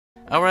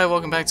Alright,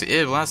 welcome back to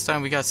Ib. Last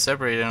time we got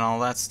separated and all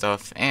that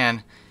stuff,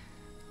 and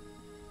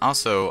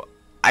also,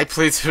 I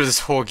played through this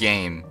whole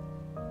game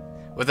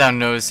without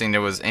noticing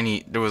there was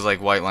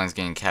like white lines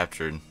getting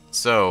captured.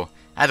 So,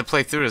 I had to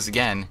play through this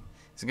again.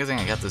 It's a good thing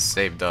I got this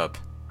saved up.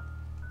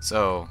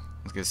 So,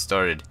 let's get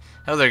started.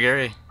 Hello there,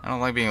 Gary. I don't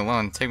like being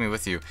alone. Take me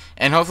with you.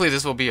 And hopefully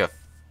this will be a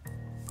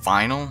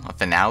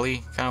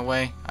finale kind of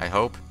way, I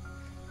hope.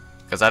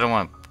 Because I don't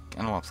want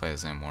to play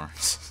this anymore.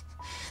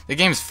 The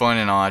game's fun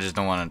and all, I just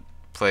don't want to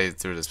play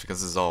through this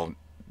because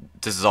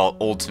this is all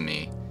old to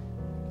me.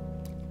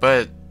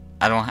 But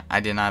I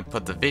did not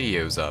put the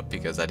videos up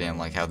because I didn't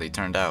like how they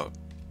turned out.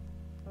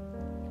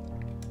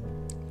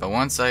 But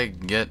once I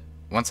get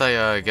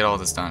all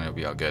this done, it'll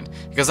be all good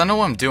because I know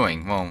what I'm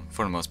doing. Well,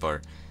 for the most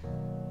part,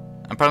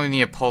 I probably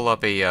need to pull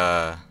up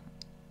a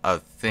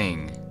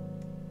thing,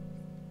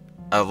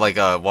 like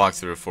a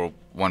walkthrough for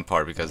one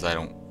part because I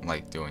don't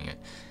like doing it.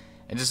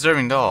 A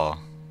disturbing doll.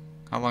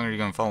 How long are you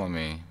gonna follow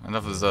me?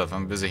 Enough of stuff.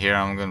 I'm busy here.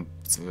 I'm gonna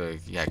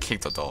yeah,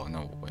 kick the doll.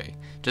 No way.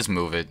 Just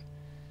move it.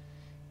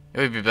 It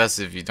would be best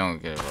if you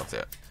don't get it off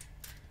there.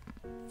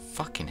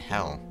 Fucking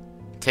hell.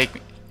 Take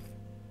me.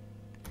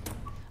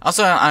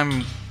 Also,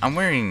 I'm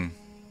wearing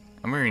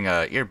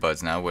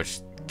earbuds now, which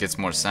gets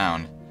more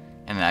sound,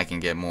 and I can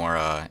get more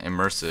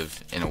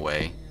immersive in a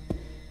way.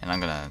 And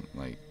I'm gonna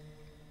like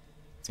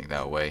take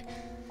that away.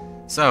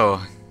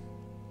 So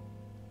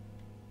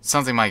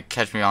something might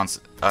catch me on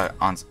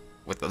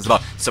with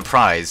a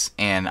surprise,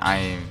 and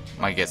I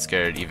might get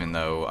scared even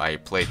though I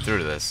played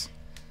through this.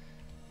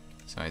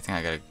 So I think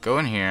I gotta go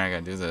in here, I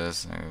gotta do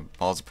this,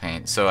 balls of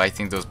paint. So I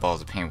think those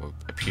balls of paint will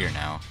appear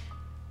now.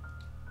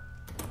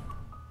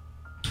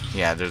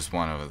 Yeah, there's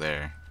one over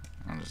there.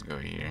 I'll just go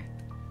here.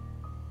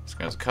 Just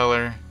grab the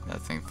color,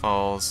 that thing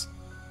falls.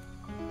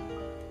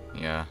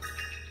 Yeah.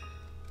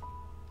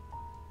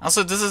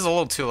 Also, this is a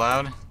little too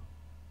loud.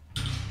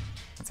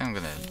 I think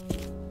I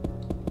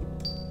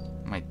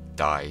might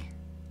die.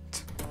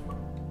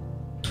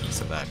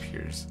 So that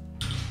appears.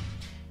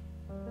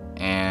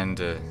 And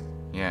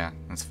yeah,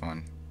 that's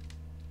fun.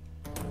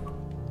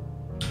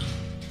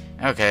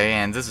 Okay,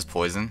 and this is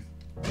poison.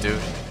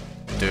 Dude.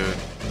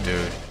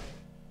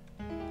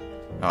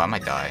 Oh, I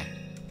might die.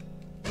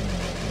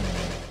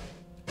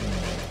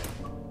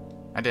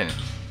 I didn't.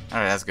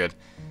 Alright, that's good.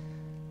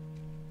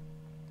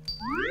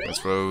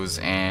 That's Rose,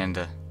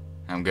 and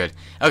I'm good.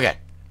 Okay.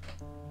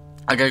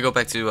 I gotta go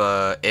back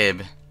to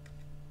Ib,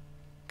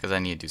 because I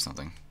need to do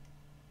something.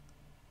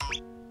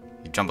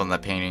 You jump on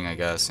that painting, I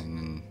guess, and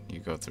then you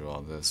go through all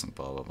this and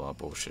blah blah blah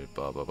bullshit,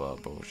 blah blah blah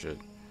bullshit.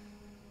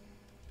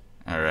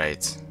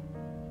 Alright.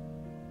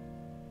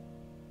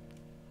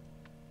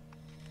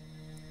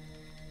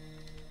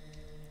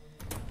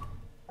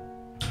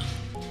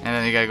 And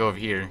then you gotta go over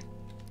here.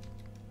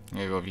 You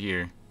gotta go over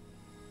here.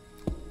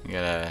 You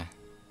gotta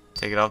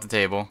take it off the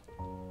table.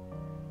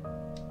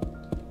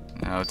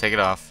 No, take it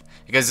off.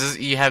 Because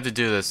you have to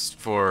do this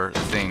for the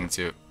thing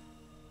to...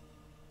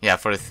 Yeah,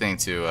 for the thing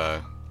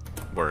to,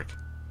 work.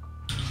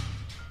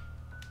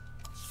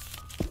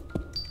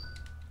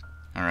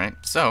 Alright,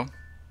 so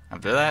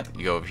after that,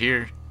 you go over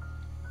here,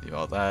 do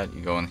all that,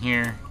 you go in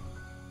here,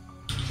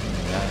 do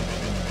that,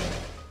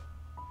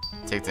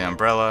 take the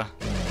umbrella,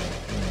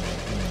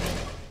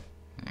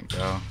 there you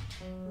go,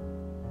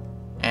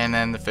 and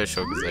then the fish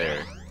hook is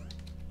there,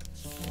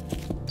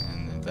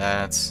 and then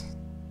that's,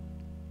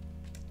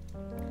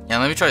 yeah,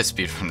 let me try to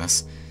speed from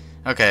this.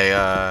 Okay,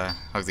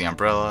 hook the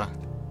umbrella.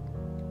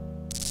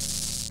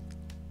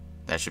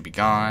 That should be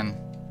gone.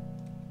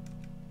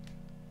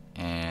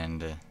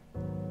 And over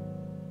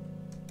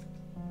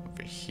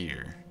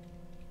here,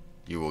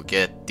 you will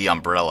get the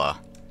umbrella.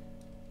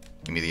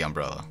 Give me the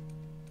umbrella.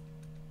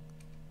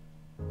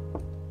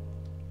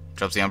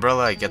 Drops the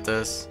umbrella, I get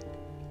this.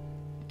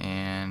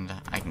 And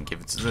I can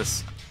give it to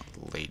this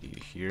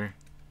lady here.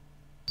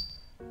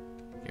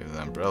 Give her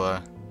the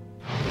umbrella.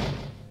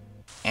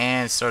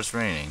 And it starts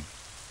raining.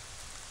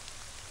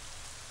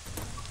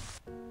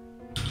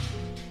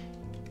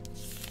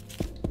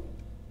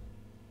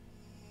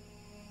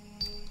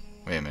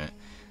 Wait a minute.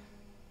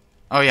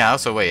 Oh yeah,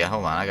 also wait,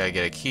 hold on. I gotta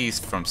get a key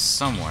from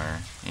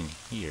somewhere in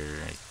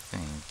here, I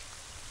think.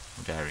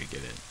 Or did I already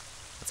get it?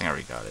 I think I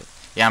already got it.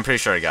 Yeah, I'm pretty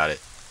sure I got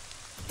it.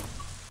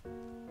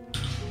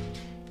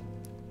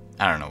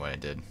 I don't know what I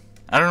did.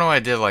 I don't know what I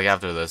did like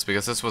after this,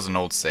 because this was an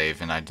old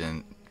save and I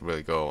didn't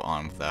really go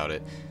on without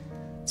it.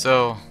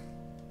 So,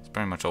 it's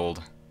pretty much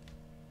old.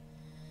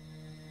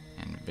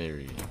 And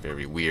very,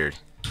 very weird.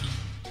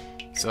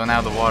 So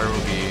now the water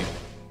will be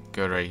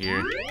good right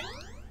here.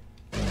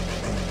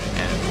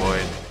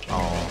 Avoid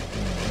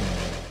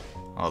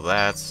all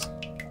that,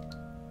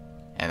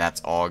 and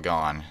that's all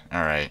gone.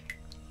 All right,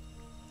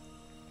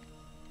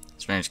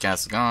 strange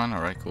cast is gone.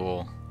 All right,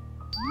 cool.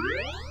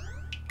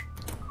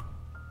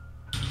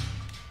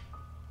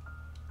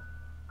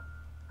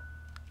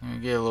 And we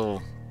get a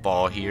little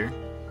ball here,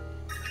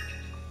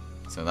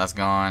 so that's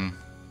gone.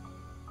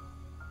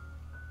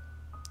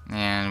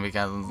 And we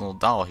got a little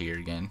doll here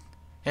again.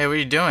 Hey, what are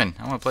you doing?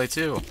 I want to play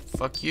too.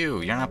 Fuck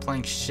you. You're not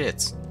playing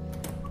shit.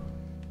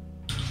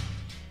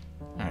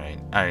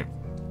 Alright.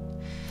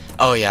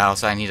 Oh yeah,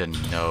 also I need to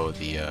know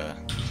the,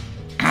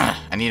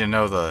 I need to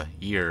know the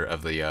year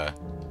of the, I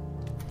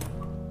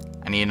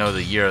need to know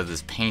the year of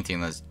this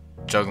painting that's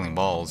juggling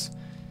balls.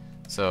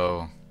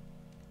 So,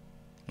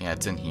 yeah,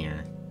 it's in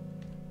here.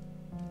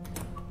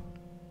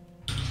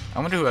 I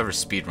wonder whoever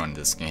speedrun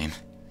this game.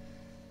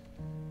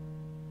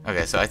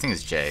 Okay, so I think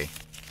it's J.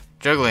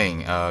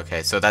 Juggling,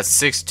 okay, so that's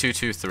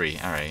 6223,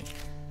 alright.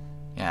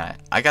 Yeah,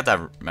 I got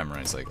that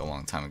memorized like a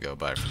long time ago,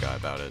 but I forgot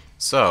about it.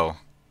 So,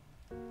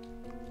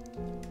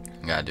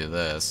 I gotta do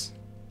this.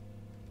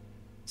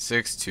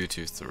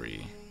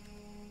 6223.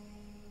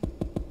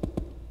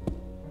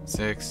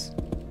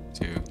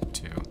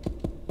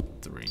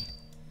 6223.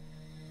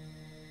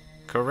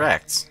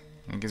 Correct.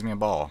 It gives me a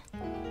ball.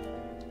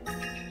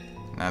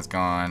 That's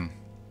gone.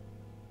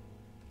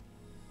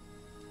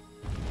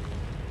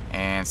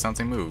 And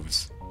something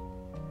moves.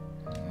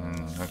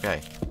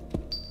 Okay.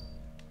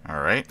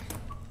 Alright.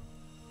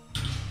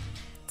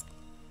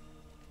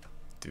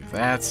 Do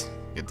that.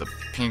 Get the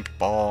pink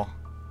ball.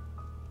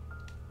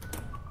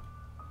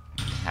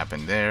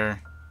 Happened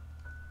there.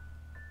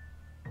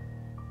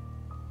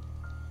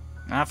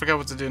 And I forgot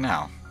what to do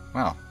now.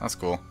 Well, that's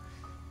cool.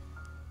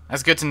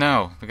 That's good to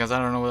know, because I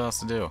don't know what else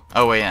to do.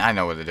 Oh wait, I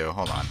know what to do.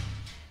 Hold on.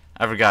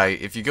 I forgot.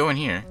 If you go in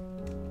here,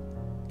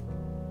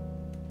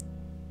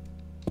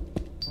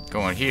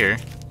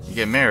 you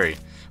get married.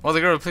 While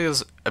the girl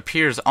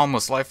appears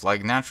almost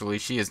lifelike, naturally,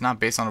 she is not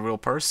based on a real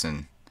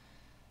person.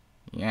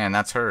 Yeah, and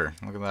that's her.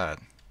 Look at that.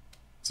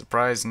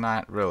 Surprised?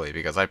 Not really,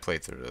 because I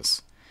played through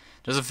this.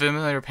 There's a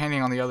familiar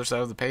painting on the other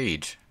side of the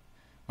page.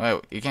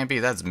 Well, it can't be.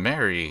 That's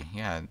Mary.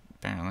 Yeah,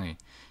 apparently.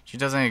 She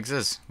doesn't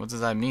exist. What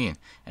does that mean?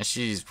 And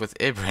she's with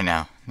Ib right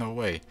now. No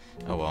way.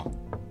 Oh well.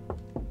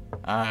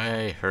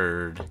 I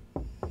heard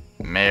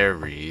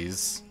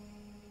Mary's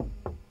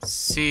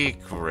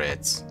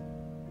secret.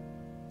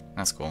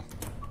 That's cool.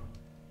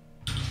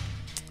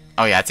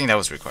 Oh yeah, I think that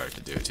was required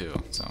to do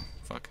too, so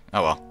fuck.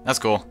 Oh well, that's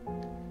cool.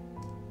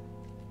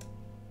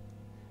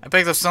 I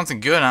picked up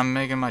something good. I'm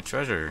making my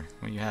treasure.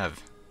 What do you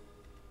have?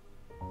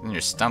 In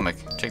your stomach.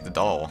 Check the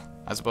doll.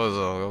 I suppose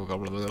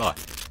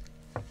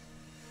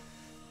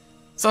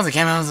something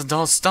came out of the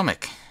doll's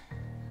stomach.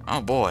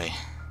 Oh boy.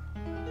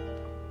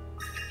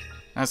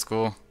 That's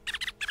cool.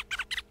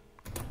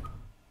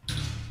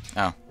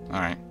 Oh,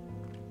 alright.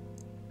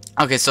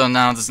 Okay, so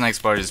now this next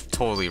part is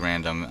totally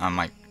random. I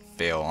might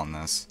fail on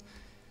this.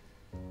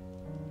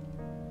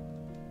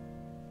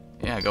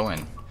 Yeah, go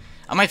in.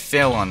 I might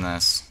fail on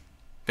this.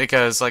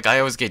 Because, like, I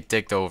always get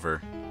dicked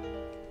over.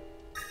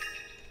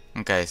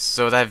 Okay,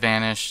 so that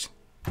vanished.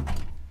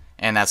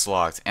 And that's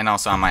locked. And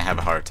also I might have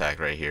a heart attack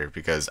right here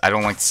because I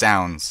don't like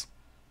sounds.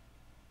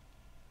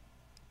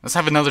 Let's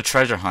have another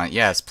treasure hunt.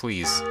 Yes,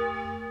 please.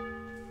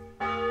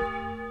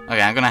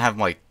 Okay, I'm gonna have,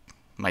 like,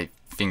 my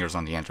fingers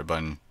on the enter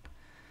button.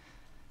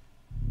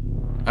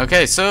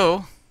 Okay,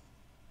 so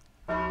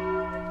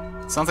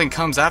something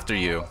comes after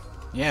you.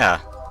 Yeah.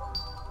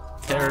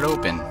 Tear it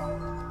open.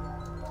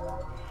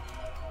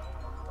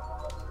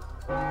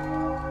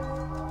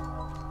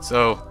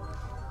 So,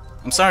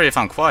 I'm sorry if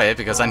I'm quiet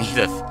because I need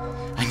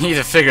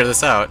to figure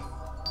this out.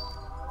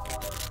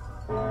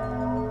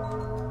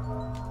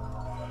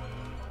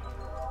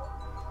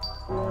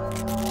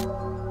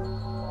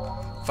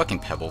 Fucking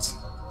pebbles.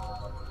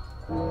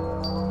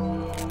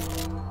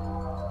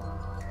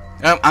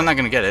 Oh, I'm not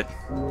gonna get it.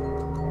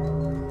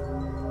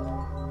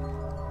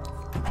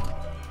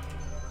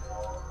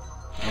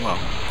 Oh well.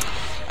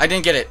 I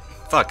didn't get it.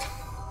 Fuck.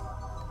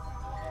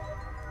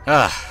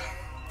 Ah.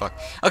 Fuck.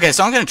 Okay,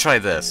 so I'm gonna try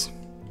this.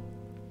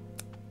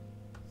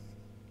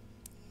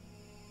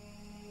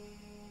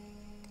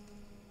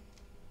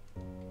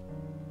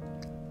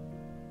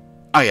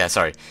 Oh yeah,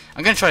 sorry.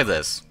 I'm gonna try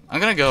this. I'm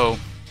gonna go...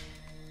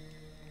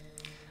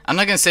 I'm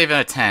not gonna save it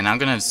at 10. I'm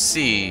gonna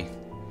see...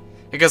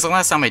 Because the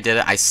last time I did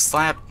it, I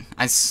slapped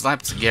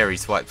Gary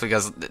twice,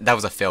 because that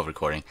was a failed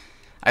recording.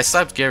 I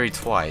slapped Gary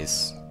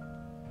twice.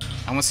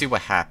 I wanna see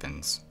what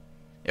happens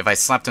if I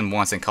slapped him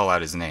once and call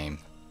out his name.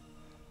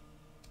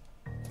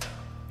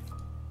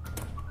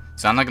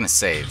 So I'm not gonna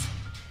save.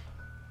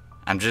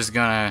 I'm just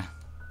gonna...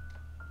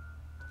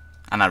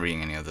 I'm not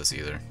reading any of this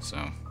either,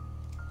 so...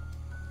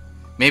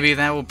 Maybe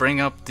that will bring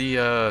up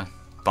the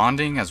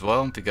bonding as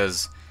well,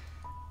 because...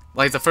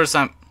 Like the first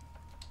time...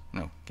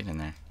 No, get in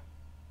there.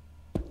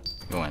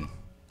 Go in.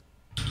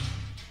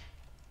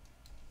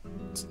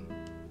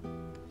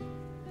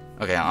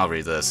 Okay, I'll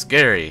read this.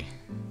 Gary!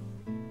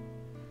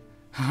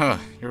 Huh,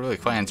 you're really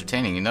quite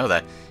entertaining, you know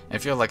that. I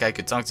feel like I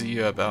could talk to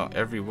you about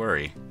every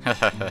worry.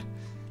 Hahaha.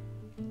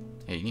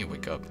 Hey, you need to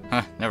wake up.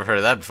 Huh, never heard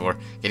of that before.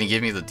 Can you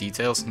give me the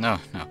details? No,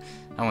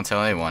 I won't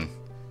tell anyone.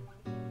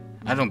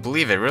 I don't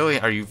believe it, really?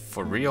 Are you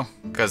for real?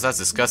 Because that's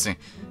disgusting.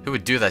 Who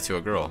would do that to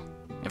a girl?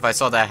 If I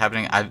saw that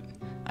happening,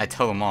 I'd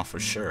tell them off for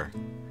sure.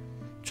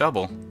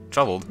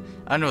 Troubled?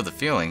 I know the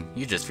feeling.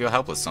 You just feel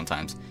helpless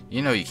sometimes.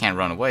 You know you can't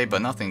run away,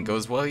 but nothing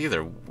goes well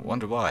either.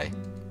 Wonder why.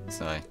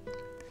 Sigh.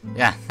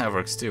 Yeah, that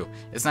works too.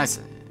 It's nice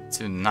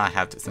to not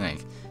have to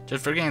think.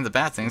 Just forgetting the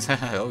bad things.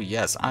 Oh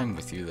yes, I'm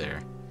with you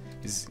there.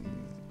 Is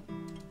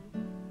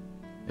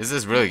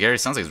this really Gary?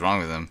 Something's wrong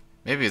with him.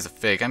 Maybe it's a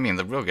fake. I mean,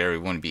 the real Gary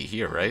wouldn't be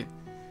here, right?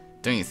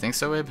 Don't you think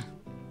so, Ib?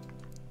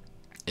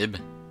 Ib?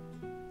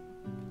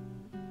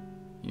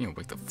 You need to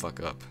wake the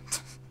fuck up.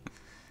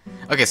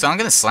 Okay, so I'm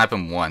gonna slap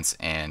him once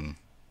and...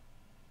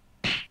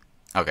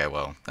 Okay,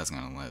 well, that's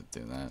gonna let it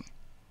do that.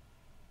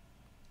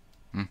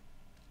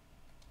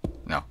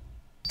 No.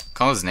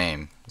 Call his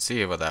name.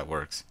 See what that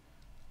works.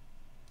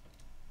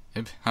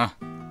 Ib? Huh?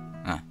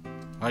 Huh.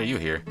 Why are you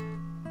here?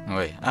 Oh,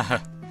 wait.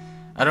 I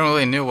don't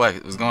really know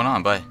what was going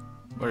on, but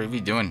what are we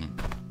doing?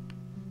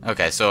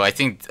 Okay, so I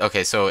think...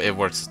 Okay, so it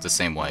works the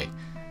same way.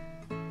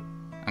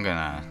 I'm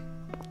gonna...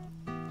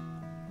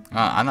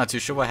 I'm not too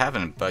sure what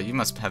happened, but you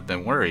must have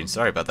been worried.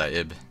 Sorry about that,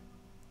 Ib.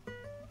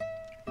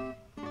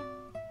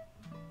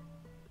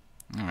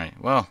 Alright,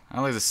 well, I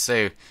like to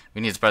say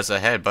we need to press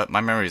ahead, but my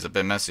memory is a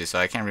bit messy, so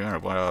I can't remember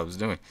what I was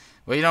doing.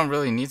 Well, you don't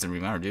really need to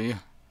remember, do you?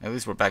 At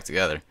least we're back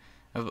together.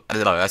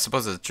 I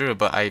suppose it's true,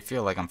 but I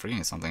feel like I'm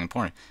forgetting something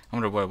important. I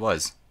wonder what it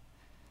was.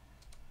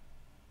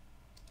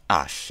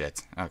 Ah,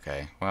 shit.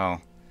 Okay,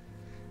 well...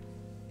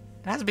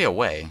 There has to be a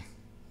way.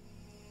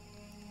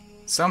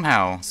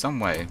 Somehow, some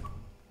way.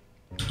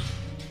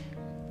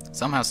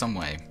 Somehow, some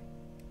way.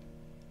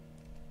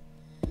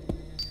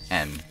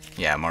 And,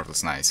 yeah,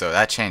 Marvelous Night. So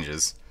that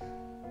changes.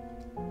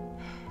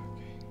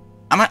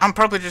 I'm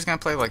probably just gonna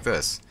play like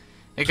this.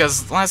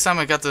 Because last time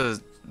I got the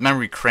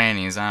memory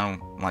crannies, I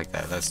don't like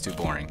that. That's too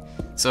boring.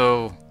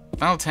 So,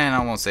 Final 10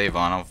 I won't save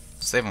on. I'll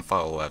save on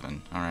Final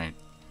 11. Alright.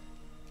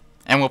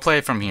 And we'll play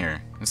it from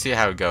here. And see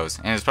how it goes.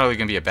 And it's probably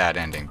gonna be a bad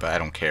ending, but I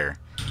don't care.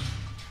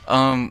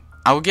 I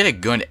will get a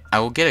good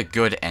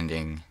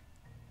ending.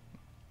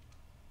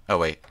 Oh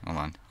wait, hold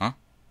on. Huh?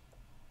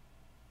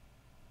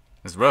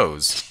 It's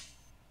Rose.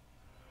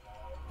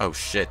 Oh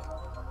shit.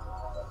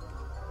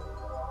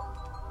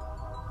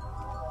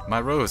 My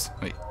Rose.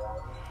 Wait.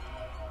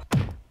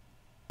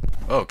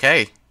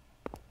 Okay.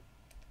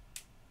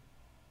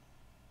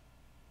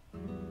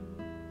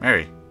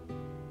 Mary.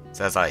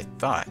 It's as I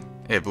thought.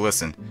 Hey, but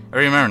listen. I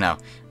remember now.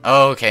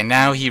 Okay,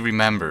 now he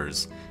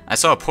remembers. I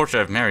saw a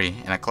portrait of Mary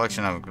in a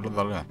collection of... Blah,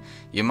 blah, blah.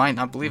 You might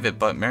not believe it,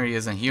 but Mary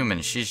isn't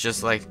human. She's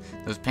just like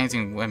those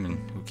painting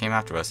women who came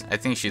after us. I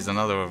think she's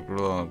another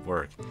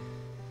work.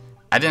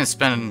 I didn't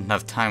spend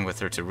enough time with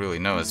her to really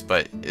notice,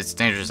 but it's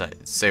dangerous to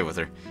stay with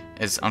her.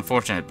 It's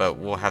unfortunate, but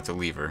we'll have to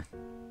leave her.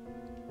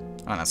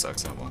 Oh, that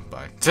sucks. Oh, well,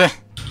 bye.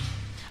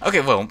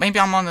 Okay, well, maybe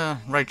I'm on the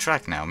right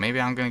track now. Maybe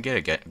I'm gonna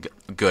get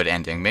a good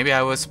ending. Maybe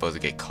I was supposed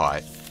to get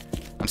caught.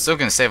 I'm still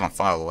gonna save on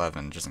File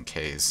 11, just in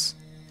case.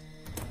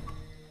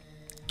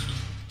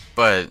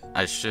 But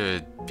I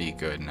should be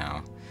good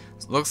now.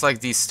 Looks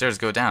like these stairs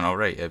go down.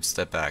 Alright, Ib,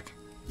 step back.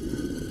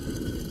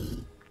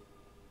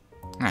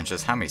 Man,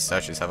 just how many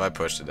statues have I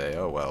pushed today?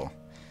 Oh well.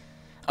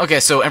 Okay,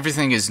 so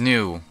everything is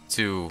new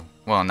to...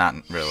 Well, not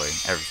really.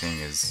 Everything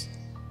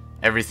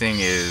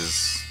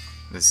is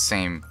the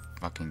same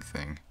fucking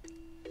thing.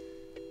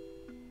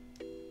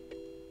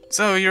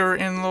 So you're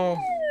in little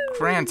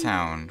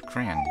Crantown.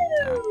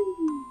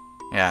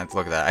 Yeah,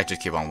 look at that. I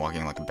just keep on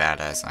walking like a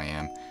badass I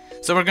am.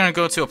 So we're gonna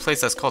go to a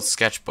place that's called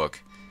Sketchbook.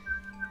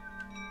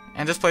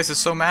 And this place is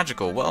so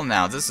magical. Well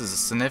now, this is a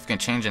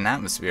significant change in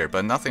atmosphere,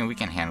 but nothing we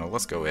can handle.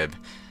 Let's go, Ib.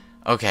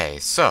 Okay,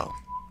 so...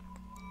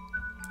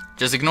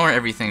 Just ignore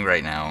everything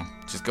right now.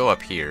 Just go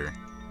up here.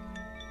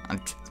 I'm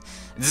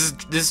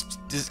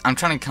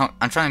trying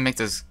to make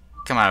this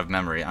come out of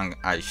memory.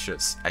 I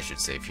should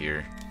save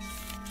here.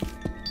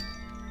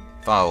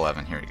 File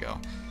 11, here we go.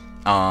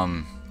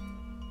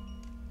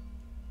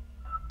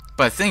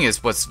 But the thing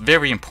is, what's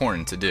very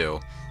important to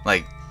do,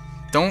 like,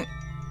 don't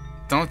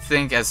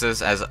think as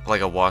this as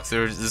like a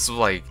walkthrough. This is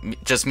like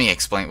just me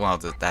explain. Well,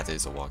 that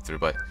is a walkthrough,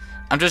 but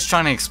I'm just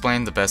trying to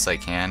explain the best I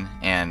can,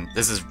 and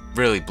this is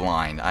really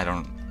blind. I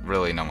don't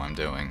really know what I'm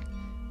doing.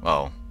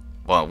 Well,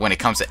 when it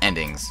comes to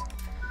endings.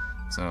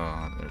 So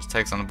there's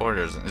text on the board.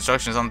 There's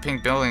instructions on the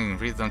pink building.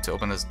 Read them to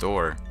open this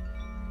door.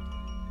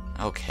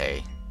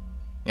 Okay.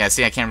 Yeah.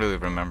 See, I can't really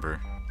remember.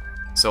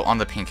 So on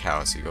the pink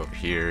house, you go over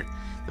here.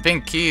 The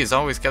pink key is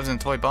always kept in a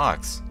toy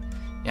box.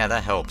 Yeah,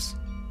 that helps.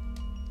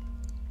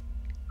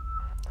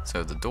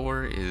 So the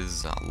door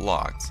is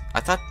locked.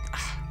 I thought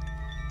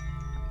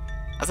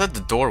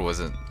the door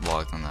wasn't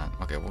locked on that.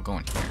 Okay, we'll go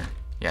in here.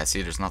 Yeah,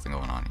 see, there's nothing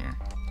going on here.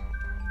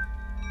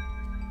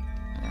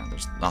 Yeah,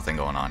 there's nothing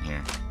going on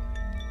here.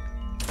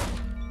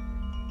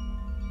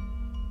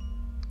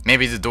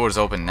 Maybe the door's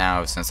open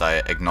now since I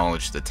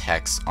acknowledged the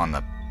text on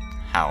the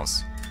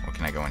house. Or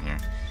can I go in here?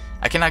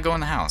 I cannot go in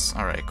the house.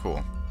 Alright,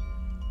 cool.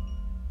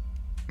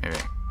 Maybe.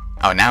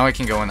 Oh, now I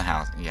can go in the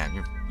house. Yeah,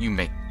 you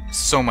make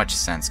so much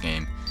sense,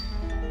 game.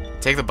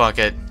 Take the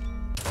bucket.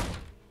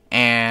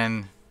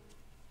 And...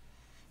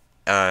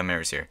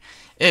 Mary's here.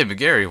 Hey, but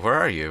Gary, where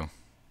are you?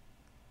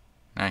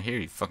 Not here,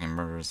 you fucking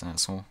murderous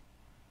asshole.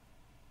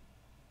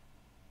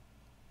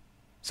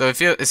 So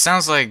it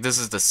sounds like this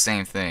is the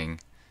same thing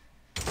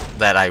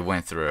that I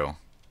went through.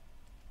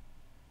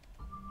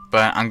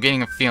 But I'm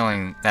getting a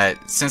feeling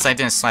that since I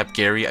didn't slap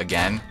Gary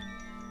again,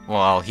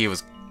 while he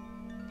was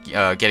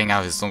getting out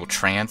of his little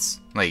trance.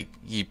 Like,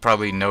 he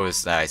probably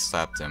noticed that I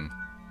slapped him,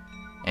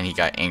 and he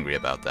got angry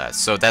about that.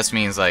 So that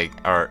means like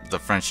the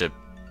friendship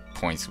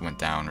points went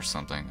down or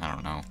something. I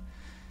don't know.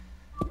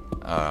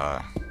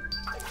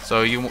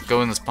 So you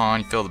go in the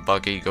spawn, you fill the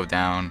bucket, you go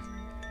down.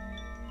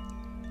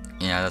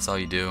 Yeah, that's all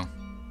you do.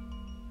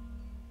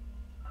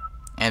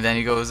 And then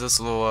you go to this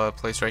little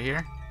place right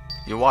here.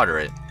 You water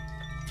it.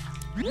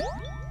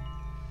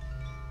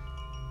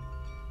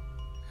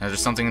 And there's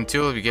something in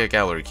Tulip, you get a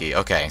gallery key.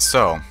 Okay,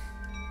 so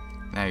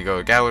now you go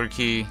to gallery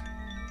key.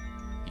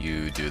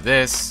 You do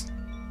this.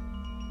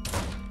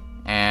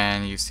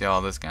 And you see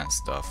all this kind of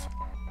stuff.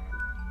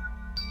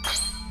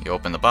 You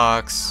open the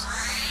box.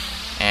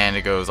 And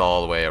it goes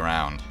all the way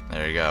around.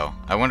 There you go.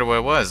 I wonder what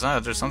it was. Oh,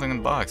 there's something in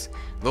the box.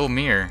 Little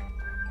mirror.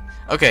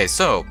 Okay,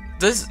 so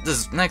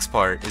this next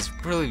part is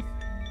really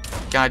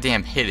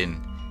goddamn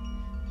hidden.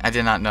 I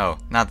did not know.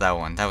 Not that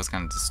one. That was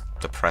kind of just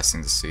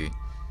depressing to see.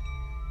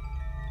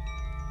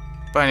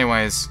 But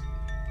anyways,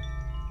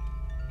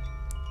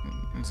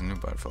 there's a new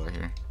butterfly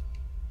here.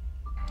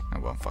 Oh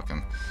well, fuck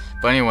him.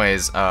 But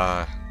anyways,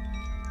 go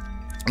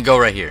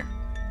right here.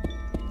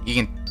 You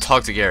can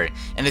talk to Gary.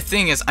 And the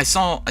thing is, I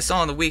saw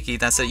on the wiki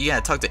that said you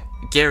gotta talk to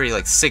Gary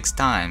like 6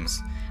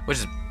 times, which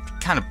is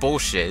kind of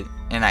bullshit,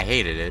 and I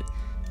hated it.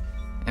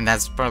 And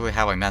that's probably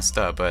how I messed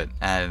up, but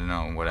I don't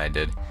know what I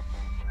did.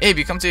 Abe,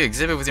 you come to the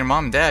exhibit with your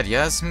mom and dad,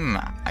 yes?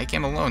 I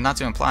came alone, not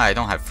to imply I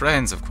don't have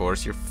friends, of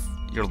course.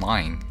 You're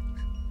lying.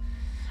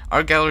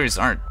 Art galleries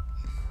aren't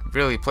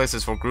really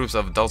places for groups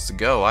of adults to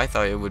go. I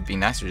thought it would be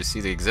nicer to see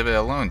the exhibit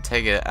alone,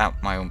 take it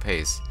at my own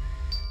pace.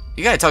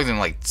 You gotta talk to him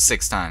like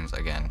 6 times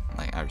again.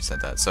 Like I already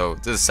said that. So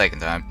this is the 2nd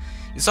time.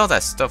 You saw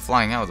that stuff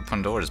flying out of the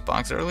Pandora's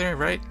box earlier,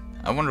 right?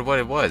 I wonder what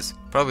it was.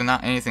 Probably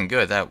not anything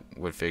good, that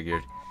would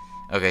figured.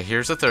 Okay,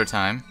 here's the 3rd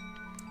time.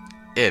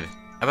 Ib,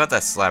 about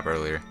that slap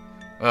earlier.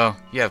 Well,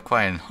 you have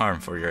quite an arm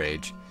for your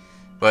age.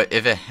 But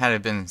if it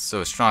hadn't been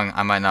so strong,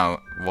 I might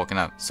not have woken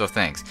up. So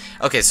thanks.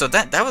 Okay, so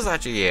that was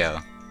actually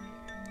a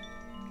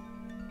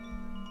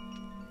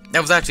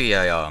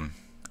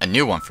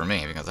new one for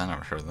me because I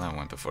never heard of that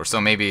one before.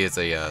 So maybe it's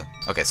a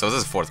okay. So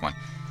this is the 4th one.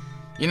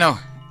 You know,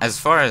 as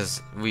far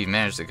as we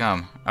managed to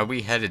come, are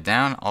we headed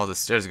down? All the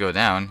stairs go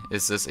down.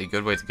 Is this a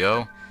good way to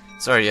go?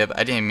 Sorry, Ib,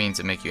 I didn't mean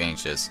to make you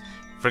anxious.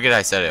 Forget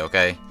I said it.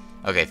 Okay.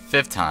 Okay,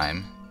 5th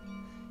time.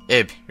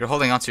 Ib, you're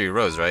holding onto your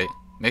rose, right?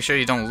 Make sure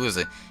you don't lose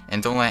it,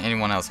 and don't let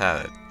anyone else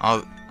have it.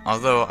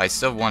 Although I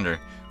still wonder,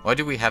 why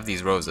do we have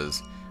these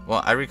roses?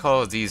 Well, I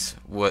recall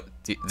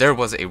there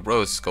was a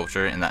rose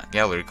sculpture in that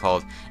gallery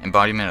called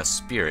Embodiment of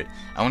Spirit.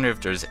 I wonder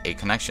if there's a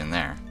connection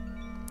there.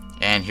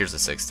 And here's the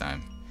 6th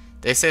time.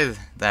 They say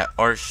that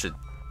art should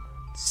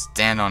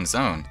stand on its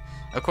own.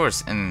 Of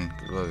course, in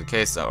the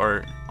case, the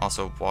art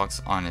also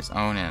walks on its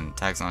own and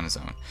tags on its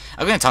own.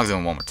 I'm gonna talk to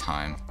him one more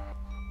time.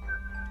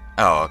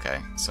 Oh, okay,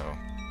 so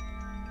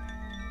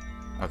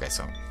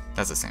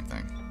that's the same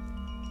thing.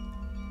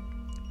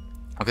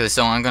 Okay,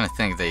 so I'm gonna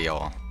think they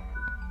all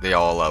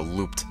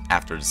looped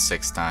after the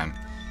 6th time.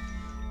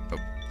 Oh,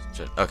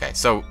 shit. Okay,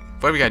 so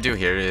what we gotta do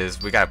here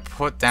is we gotta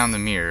put down the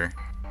mirror,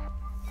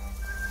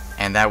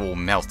 and that will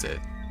melt it.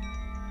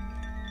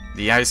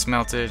 The ice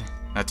melted,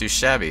 not too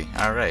shabby.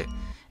 All right,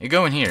 you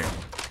go in here.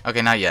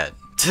 Okay, not yet.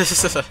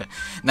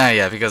 Not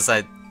yet, because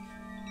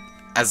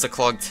as the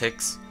clock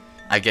ticks,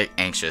 I get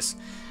anxious.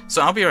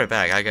 So I'll be right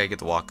back. I gotta get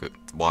the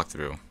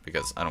walkthrough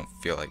because I don't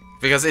feel like,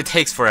 because it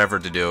takes forever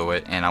to do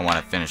it, and I want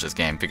to finish this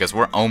game because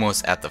we're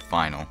almost at the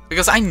final.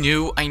 Because I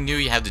knew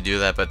you had to do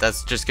that, but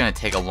that's just gonna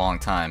take a long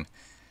time.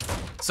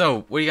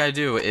 So what you gotta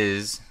do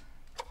is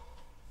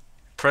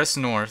press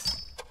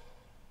north,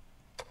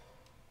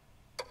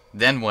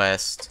 then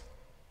west.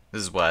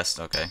 This is west,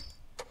 okay.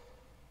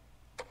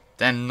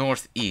 Then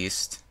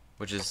northeast,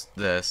 which is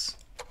this.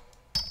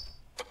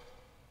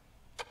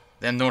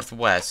 Then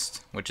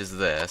northwest, which is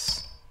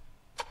this.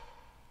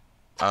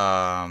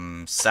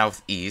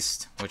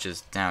 Southeast, which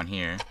is down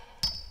here.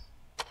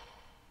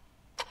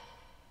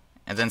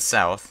 And then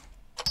south.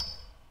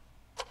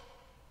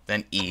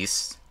 Then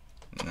east.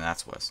 And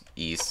that's west.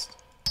 East.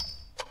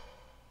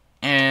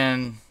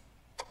 And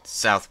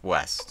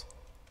southwest.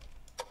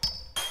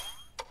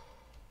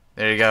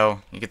 There you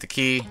go. You get the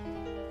key.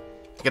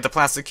 You get the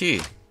plastic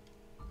key.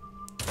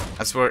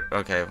 That's where.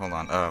 Okay, hold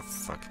on. Oh,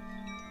 fuck.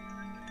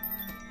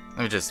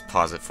 Let me just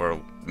pause it for a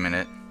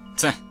minute.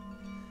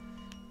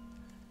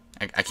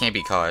 I can't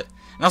be caught.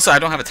 And also, I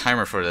don't have a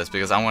timer for this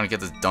because I want to get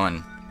this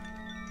done.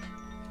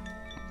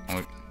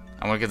 I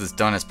want to get this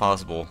done as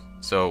possible.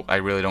 So, I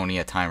really don't need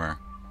a timer.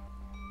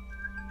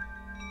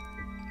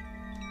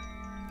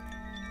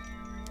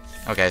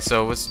 Okay,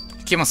 so let's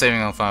keep on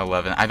saving on Final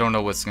 11. I don't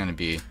know what's going to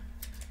be.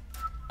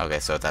 Okay,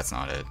 so that's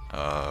not it.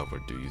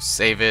 Where do you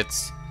save it?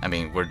 I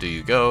mean, where do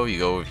you go? You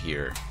go over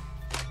here.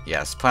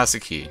 Yes,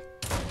 plastic key.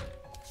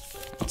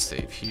 Let's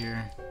save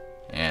here.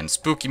 And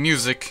spooky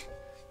music.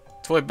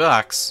 Toy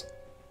box.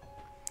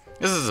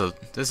 This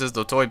is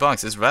the toy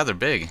box. It's rather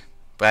big.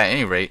 But at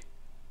any rate,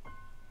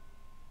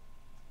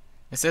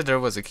 it said there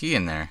was a key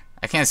in there.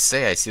 I can't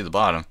say I see the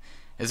bottom.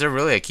 Is there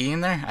really a key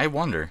in there? I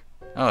wonder.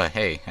 Oh,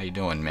 hey, how you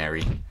doing,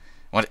 Mary?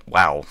 What?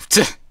 Wow.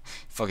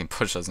 Fucking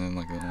pushed us in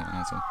like a little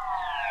asshole.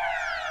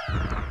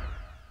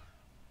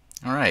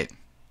 Alright.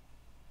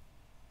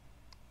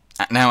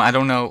 Now, I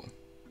don't know.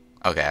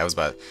 Okay, I was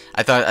about...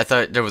 I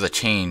thought there was a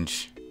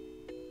change.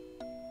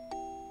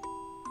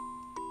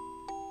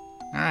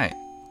 Alright.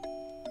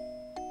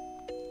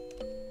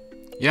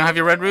 You don't have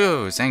your red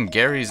rose, and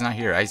Gary's not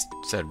here. I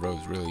said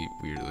rose really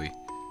weirdly.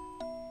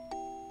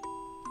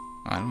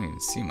 Oh, I don't even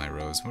see my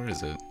rose. Where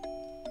is it?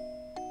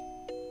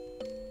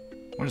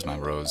 Where's my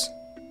rose?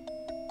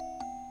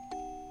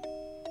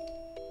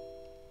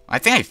 I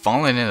think I've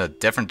fallen in a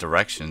different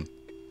direction.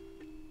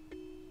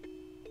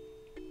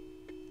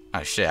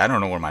 Oh shit, I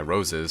don't know where my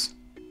rose is.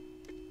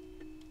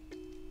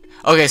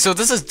 Okay, so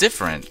this is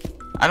different.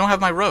 I don't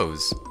have my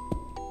rose.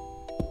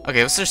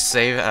 Okay, let's just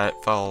save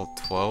at file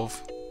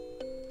 12.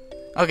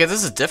 Okay,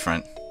 this is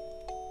different.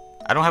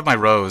 I don't have my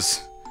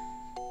rose.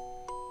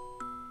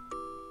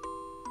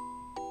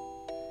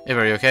 Hey,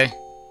 are you okay?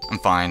 I'm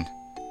fine.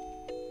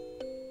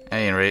 At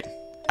any rate,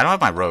 I don't have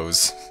my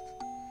rose.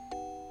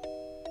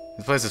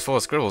 This place is full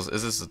of scribbles.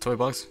 Is this a toy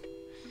box?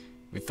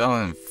 We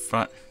fell in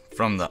front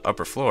from the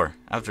upper floor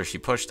after she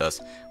pushed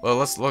us. Well,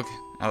 let's look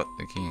out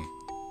the key.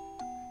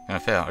 Gonna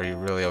fail. Are you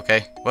really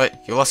okay?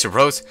 What? You lost your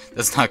rose?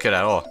 That's not good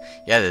at all.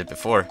 Yeah, I did it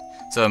before.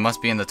 So it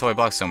must be in the toy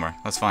box somewhere.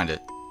 Let's find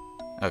it.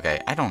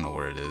 Okay, I don't know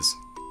where it is.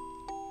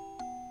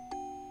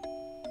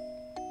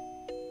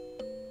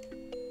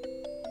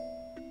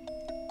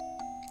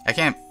 I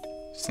can't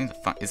seem to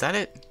find... Is that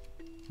it?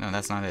 No,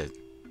 that's not it.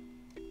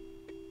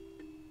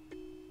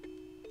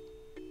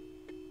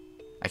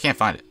 I can't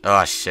find it.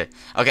 Oh, shit.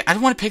 Okay, I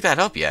don't want to pick that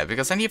up yet,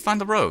 because I need to find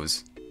the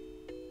rose.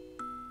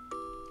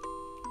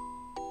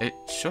 It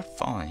should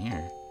fall in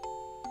here.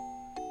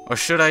 Or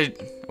should I...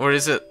 Or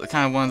is it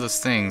kind of one of those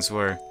things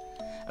where...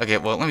 Okay,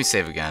 well, let me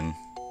save again.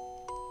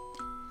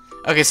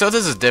 Okay, so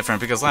this is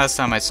different, because last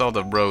time I saw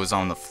the rose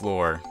on the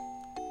floor.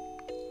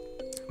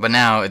 But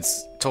now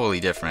it's totally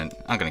different.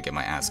 I'm gonna get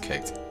my ass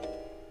kicked.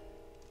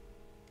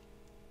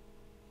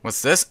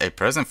 What's this? A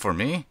present for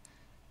me?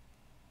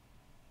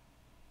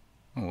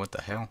 Oh, what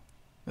the hell?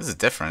 This is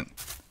different.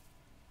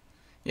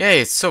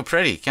 Yay, it's so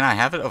pretty. Can I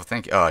have it? Oh,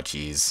 thank you. Oh,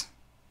 jeez.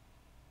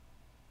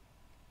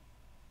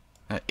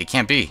 It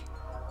can't be.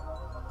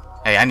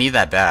 Hey, I need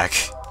that back.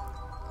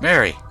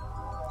 Mary.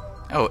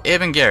 Oh,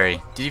 Ib and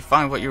Gary. Did you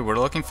find what you were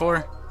looking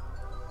for?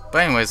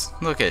 But anyways,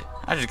 look it.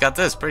 I just got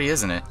this. Pretty,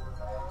 isn't it?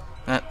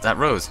 That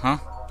rose, huh?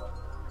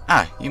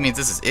 Ah, you mean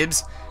this is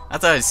Ib's? I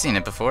thought I'd seen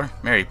it before.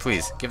 Mary,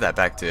 please, give that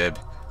back to Ib.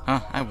 Huh?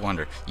 I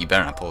wonder. You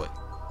better not pull it.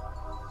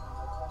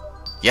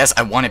 Yes,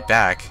 I want it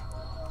back.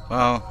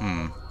 Well,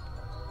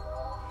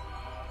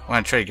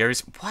 Want to trade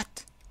Gary's?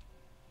 What?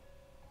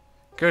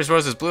 Gary's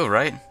rose is blue,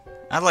 right?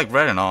 I like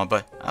red and all,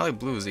 but I like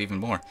blues even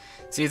more.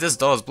 See, this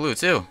doll is blue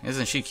too.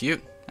 Isn't she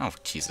cute? Oh,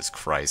 Jesus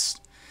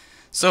Christ.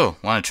 So,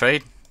 want to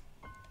trade?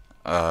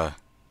 I'll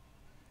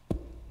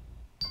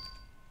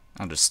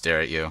just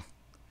stare at you.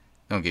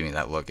 Don't give me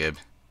that look, Ib.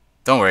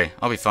 Don't worry,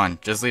 I'll be fine.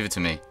 Just leave it to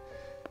me.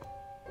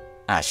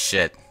 Ah,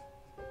 shit.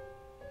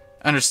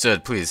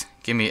 Understood, please.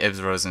 Give me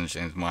Ib's rose and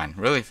James mine.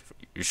 Really?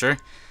 You sure?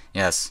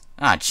 Yes.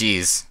 Ah,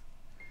 jeez.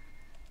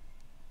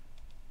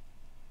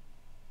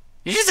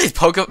 Did you just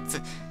take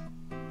Did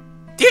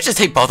you just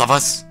take both of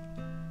us?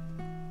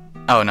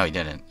 Oh, no, he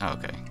didn't. Oh,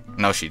 okay.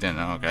 No, she didn't.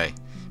 Oh, okay.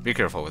 Be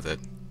careful with it.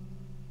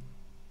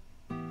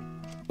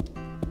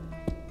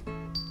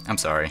 I'm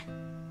sorry.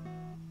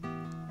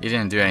 You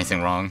didn't do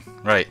anything wrong.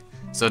 Right.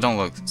 So don't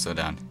look so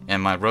down.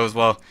 And my rose,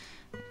 well,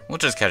 we'll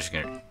just catch it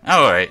here.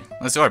 Oh, alright.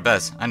 Let's do our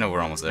best. I know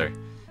we're almost there.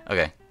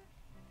 Okay.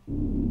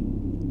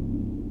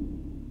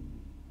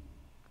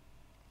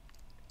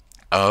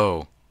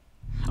 Oh.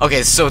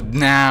 Okay, so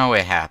now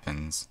it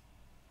happens.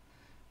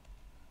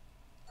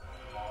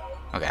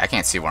 Okay, I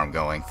can't see where I'm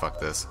going. Fuck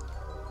this.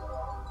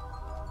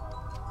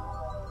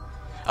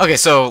 Okay,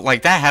 so,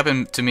 like, that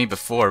happened to me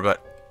before,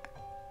 but...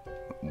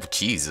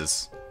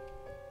 Jesus.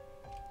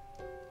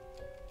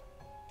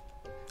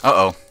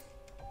 Uh-oh.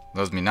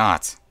 Loves me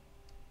not.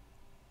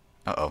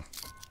 Uh-oh.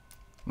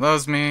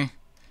 Loves me.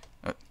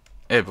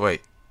 Ib,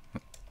 wait.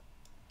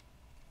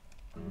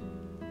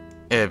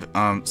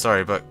 Ib,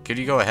 sorry, but could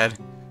you go ahead?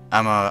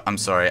 I'm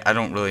sorry. I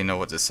don't really know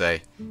what to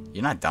say.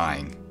 You're not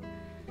dying.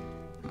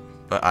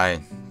 But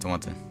I don't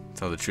want to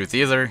tell the truth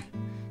either.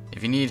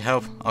 If you need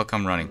help, I'll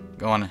come running.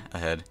 Go on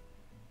ahead.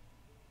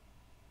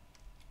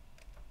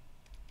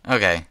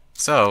 Okay,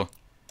 so...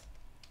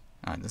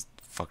 this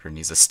fucker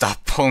needs to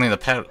stop pulling the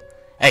pedal.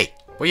 Hey,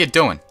 what are you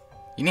doing?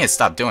 You need to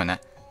stop doing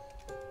that.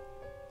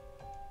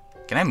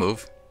 Can I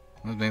move?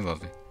 Loves me,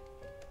 loves me.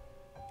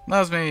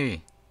 Loves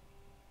me!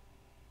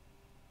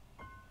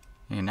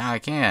 And now I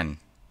can.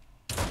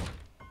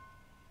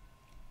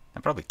 I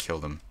probably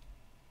killed him.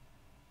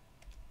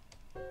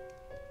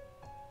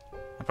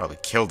 I probably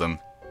killed him.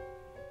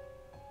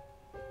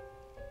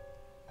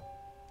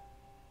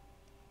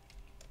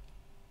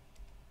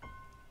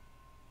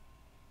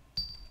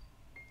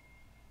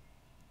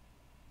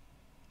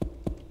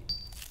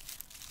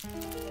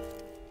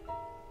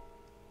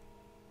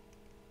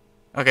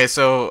 Okay,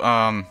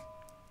 so,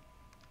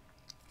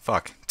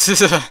 fuck.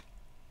 Did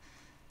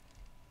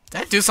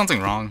I do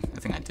something wrong? I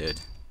think I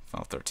did.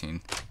 File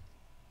 13.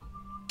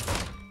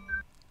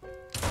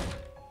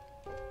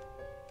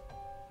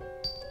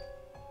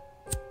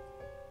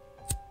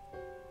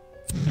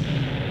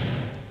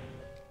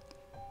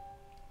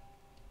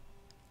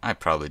 I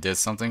probably did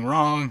something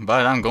wrong,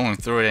 but I'm going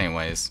through it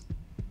anyways.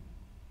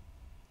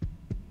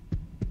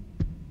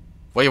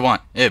 What do you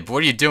want? Ib, what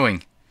are you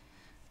doing?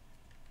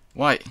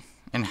 What?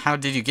 And how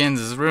did you get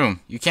into this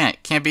room? You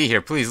can't be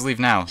here. Please leave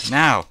now.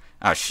 Now!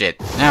 Oh shit.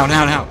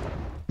 Now.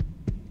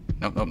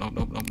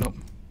 Nope.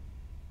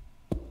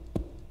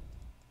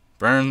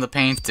 Burn the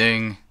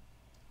painting.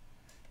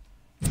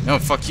 No,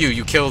 fuck you.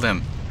 You killed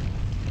him.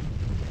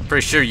 I'm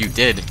pretty sure you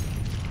did.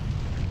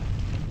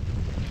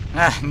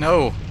 Ah,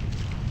 no.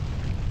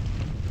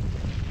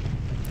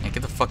 Hey,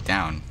 get the fuck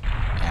down,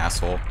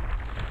 asshole.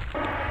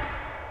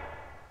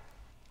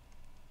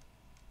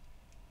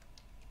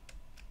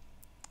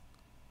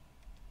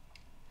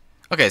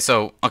 Okay,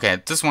 so,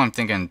 this is what I'm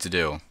thinking to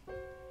do.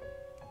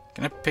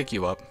 Can I pick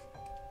you up?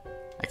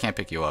 I can't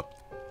pick you up.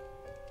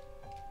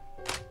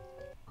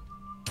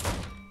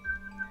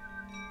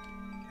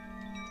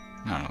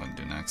 I don't know what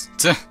to do next.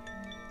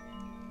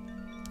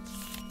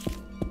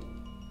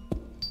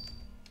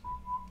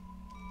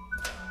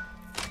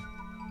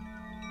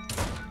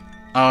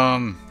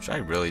 Should I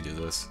really do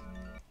this?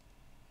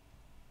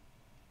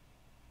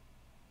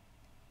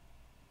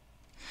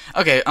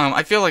 Okay,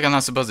 I feel like I'm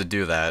not supposed to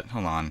do that.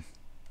 Hold on.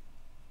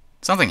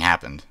 Something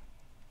happened.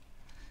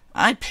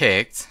 I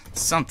picked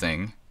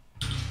something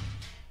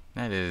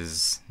that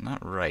is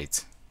not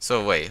right.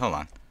 So wait, hold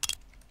on.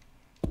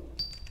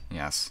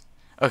 Yes.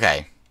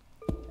 Okay.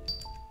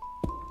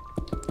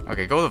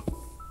 Okay, go to...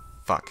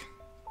 Fuck.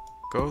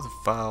 Go to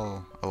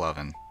file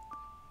 11.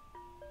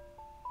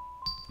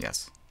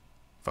 Yes.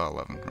 File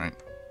 11, right?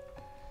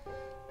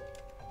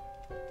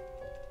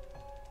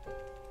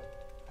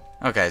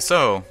 Okay,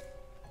 so...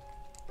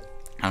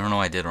 I don't know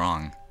what I did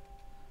wrong.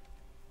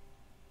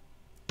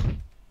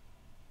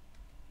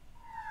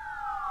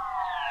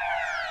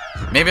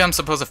 Maybe I'm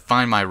supposed to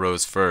find my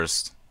rose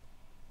first.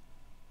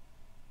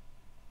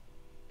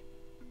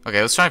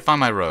 Okay, let's try to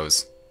find my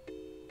rose.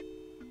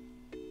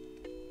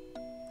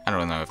 I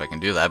don't know if I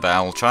can do that, but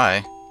I will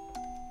try.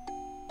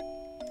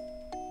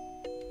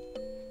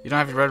 You don't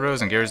have your red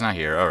rose and Gary's not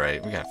here.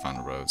 Alright, we gotta find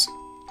the rose.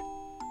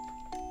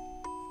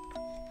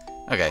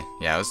 Okay,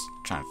 yeah, I was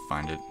trying to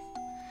find it.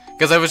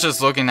 Because I was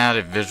just looking at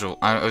it visual.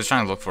 I was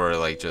trying to look for it,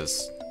 like,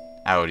 just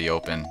out of the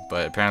open.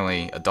 But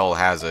apparently, a doll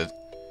has it.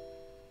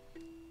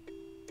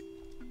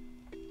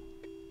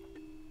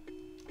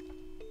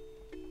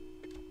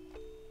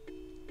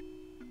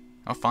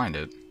 I'll find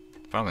it.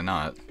 Probably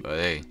not, but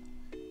hey.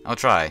 I'll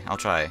try.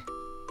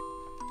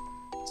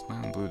 It's my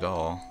own blue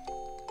doll.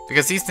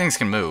 Because these things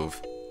can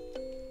move.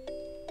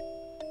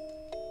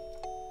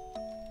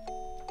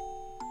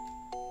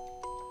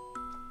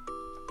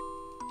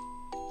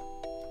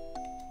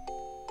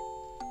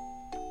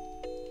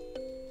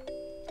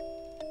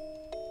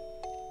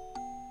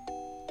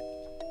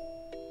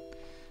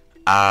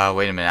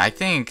 Wait a minute. I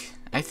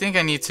think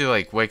I need to,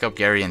 like, wake up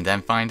Gary and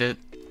then find it.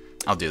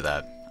 I'll do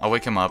that. I'll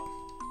wake him up.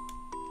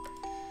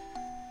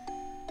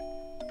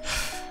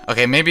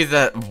 Okay, maybe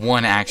that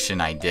one action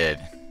I did.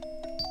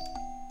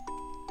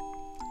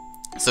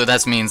 So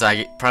that means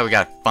I probably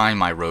gotta find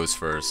my rose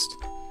first.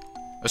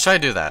 Let's try to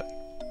do that.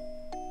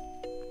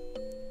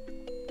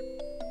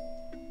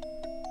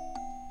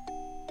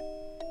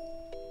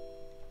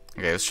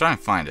 Okay, let's try and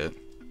find it.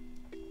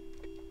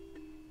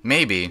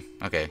 Maybe.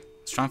 Okay,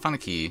 let's try and find the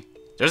key.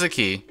 There's a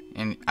key,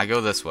 and I go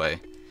this way.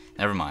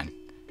 Never mind.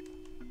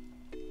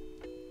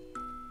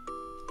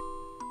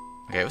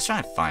 Okay, let's try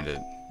and find it.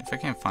 If I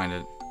can't find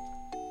it...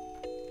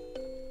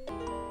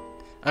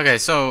 Okay,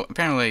 so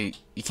apparently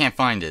you can't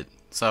find it.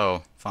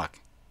 So, fuck.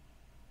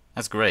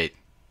 That's great.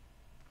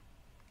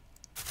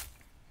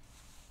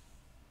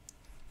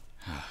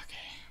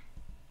 Okay.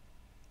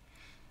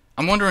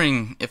 I'm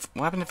wondering if...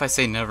 What happened if I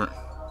say never...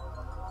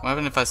 What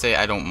happened if I say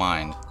I don't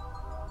mind?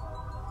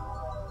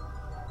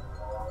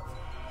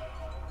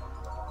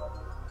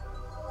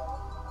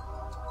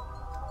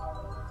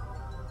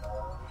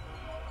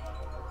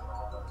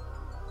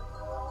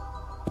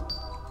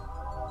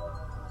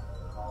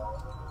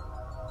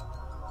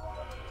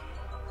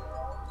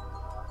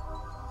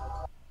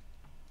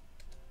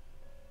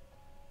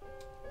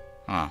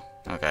 Huh,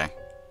 okay.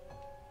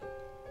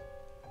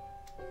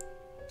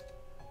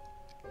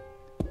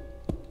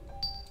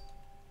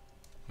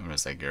 Where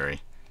is that,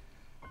 Gary?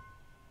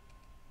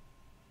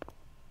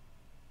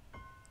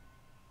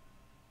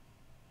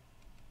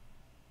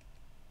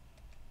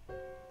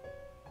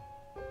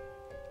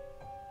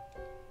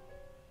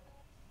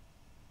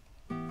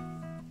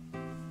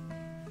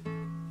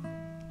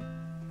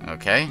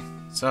 Okay,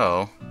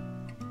 so...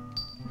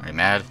 Are you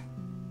mad?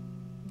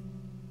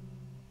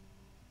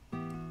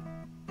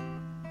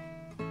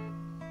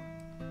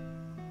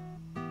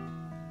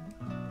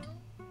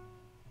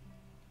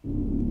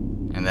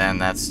 And then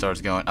that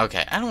starts going...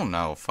 Okay, I don't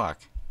know.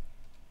 Fuck.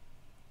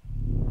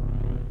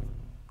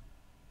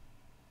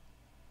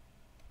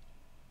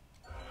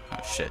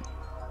 Oh, shit.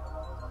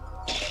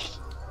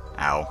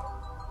 Ow.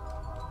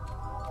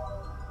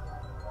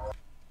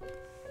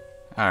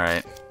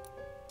 Alright.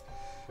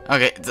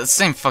 Okay, the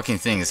same fucking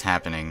thing is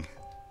happening.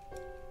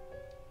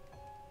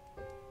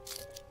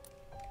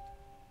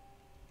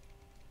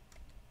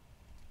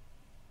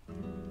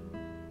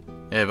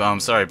 Yeah, but I'm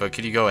sorry, but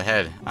could you go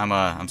ahead?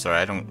 I'm sorry,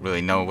 I don't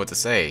really know what to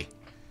say.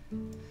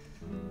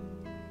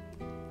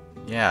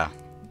 Yeah.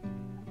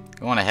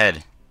 Go on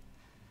ahead.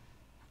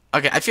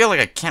 Okay, I feel like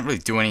I can't really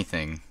do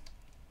anything.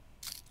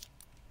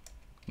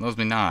 Knows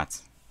me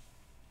not.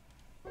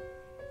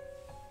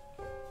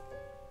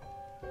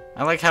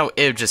 I like how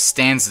Ib just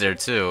stands there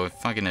too. It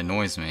fucking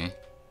annoys me.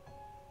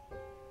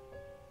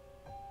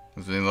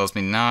 Loves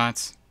me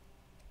not.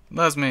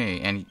 Loves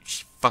me, and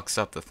she fucks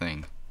up the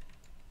thing.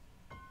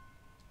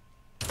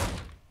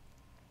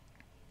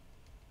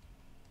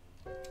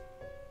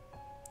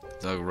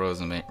 Doug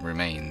Rose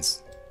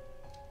remains.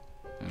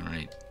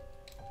 Alright.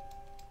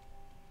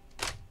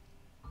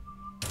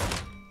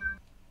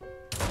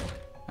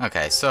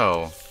 Okay,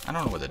 so I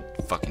don't know what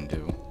to fucking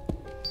do.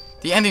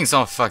 The ending's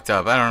all fucked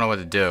up. I don't know what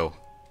to do.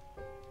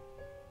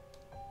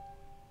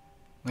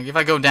 Like, if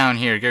I go down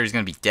here, Gary's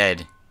gonna be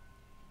dead.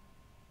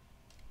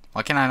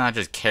 Why can't I not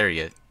just carry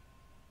it?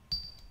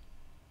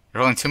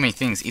 You're rolling too many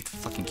things. Eat the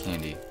fucking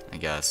candy, I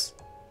guess.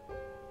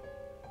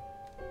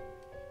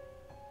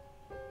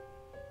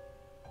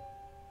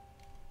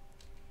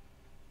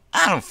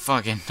 I don't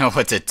fucking know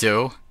what to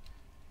do.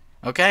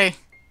 Okay?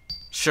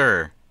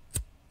 Sure.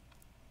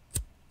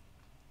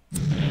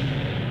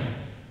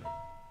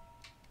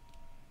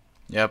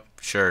 Yep,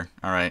 sure.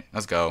 Alright,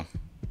 let's go.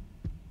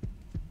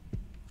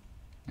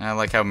 And I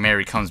like how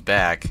Mary comes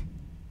back.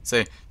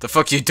 Say, the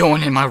fuck you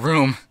doing in my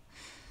room?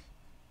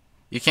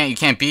 You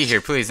can't be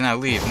here, please. Now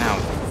leave, now.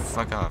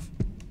 Fuck off.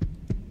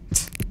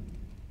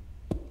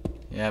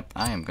 Yep,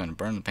 I am gonna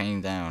burn the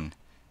painting down.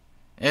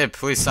 Hey,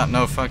 please stop.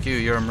 No, fuck you.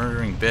 You're a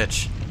murdering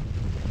bitch.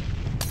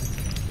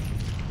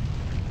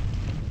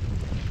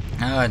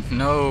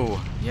 No.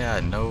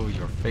 Yeah, no,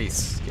 your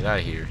face. Get out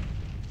of here.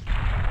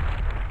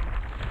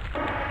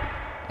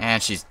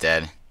 And she's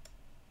dead.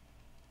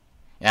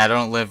 Yeah, I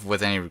don't live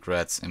with any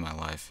regrets in my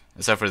life.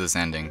 Except for this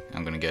ending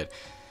I'm gonna get.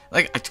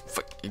 Like,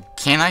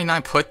 can I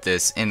not put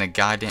this in the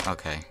goddamn...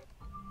 Okay.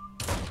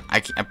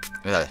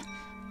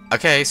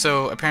 Okay,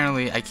 so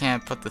apparently I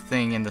can't put the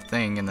thing in the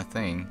thing in the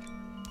thing.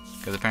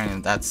 Because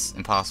apparently that's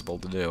impossible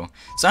to do.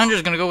 So I'm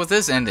just gonna go with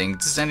this ending.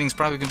 This ending's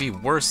probably gonna be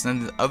worse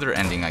than the other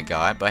ending I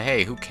got. But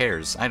hey, who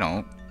cares? I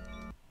don't.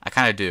 I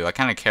kinda do. I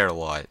kinda care a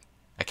lot.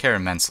 I care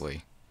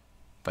immensely.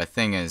 But the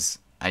thing is,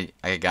 I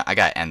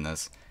gotta end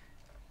this.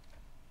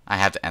 I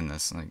have to end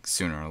this, like,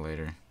 sooner or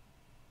later.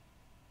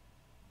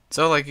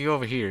 So, like, you go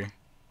over here.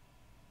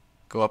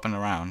 Go up and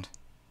around.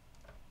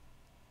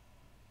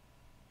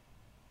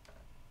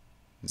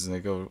 Does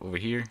it go over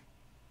here?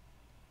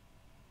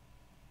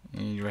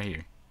 And you're right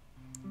here.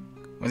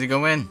 Once you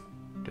go in,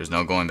 there's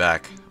no going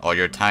back. All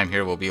your time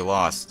here will be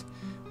lost.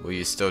 Will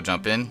you still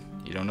jump in?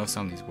 You don't know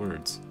some of these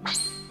words.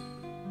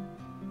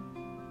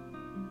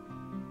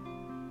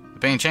 The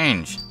painting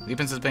change. Leap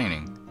into the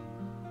painting.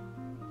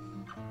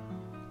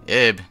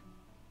 Ib.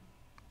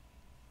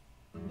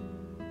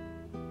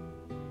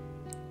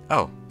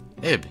 Oh,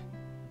 Ib.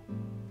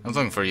 I was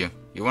looking for you.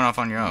 You went off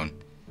on your own.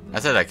 I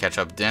said I'd catch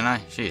up, didn't I?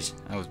 Sheesh,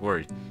 I was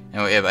worried.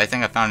 Anyway, Ib, I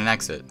think I found an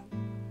exit.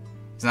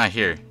 It's not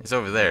here. It's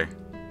over there.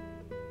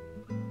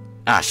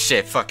 Ah,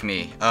 shit, fuck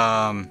me.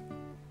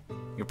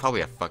 You're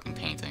probably a fucking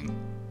painting.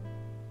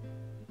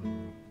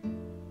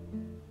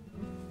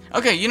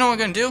 Okay, you know what I'm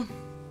gonna do?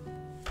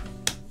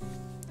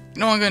 You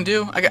know what I'm gonna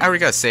do? I already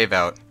got a save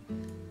out.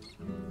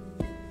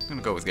 I'm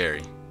gonna go with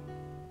Gary.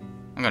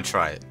 I'm gonna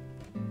try it.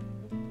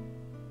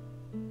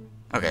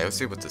 Okay, let's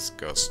see what this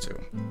goes to.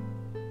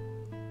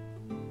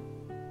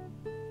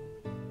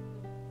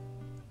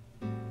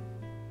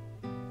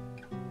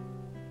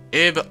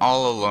 Ib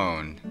all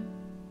alone.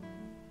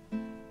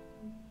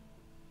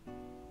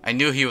 I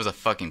knew he was a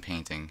fucking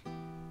painting.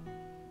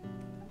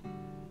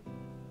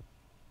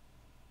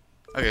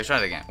 Okay, let's try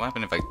it again. What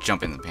happened if I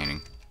jump in the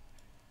painting?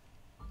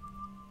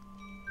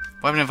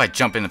 What happened if I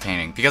jump in the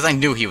painting? Because I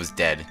knew he was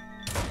dead.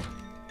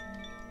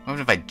 What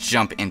happened if I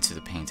jump into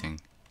the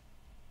painting?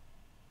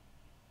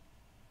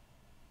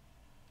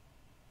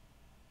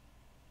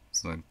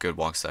 It's a good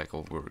walk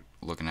cycle we're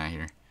looking at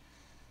here.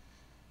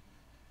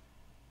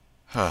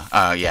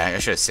 Yeah, I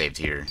should have saved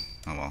here.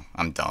 Oh well,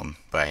 I'm dumb,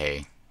 but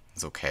hey,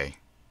 it's okay.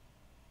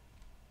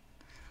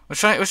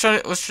 Let's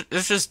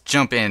just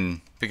jump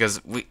in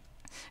because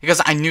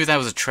I knew that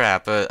was a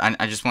trap, but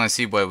I just want to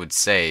see what it would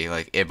say,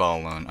 like Ib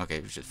all alone. Okay,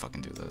 we should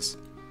fucking do this.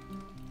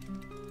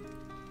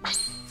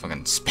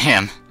 Fucking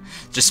spam,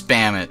 just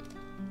spam it.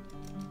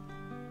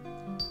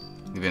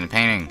 You've been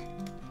painting.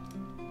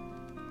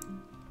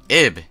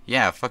 Ib,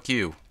 yeah, fuck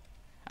you.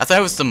 I thought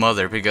it was the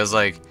mother because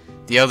like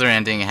the other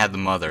ending had the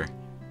mother.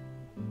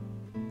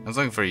 I was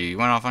looking for you. You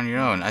went off on your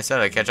own. I said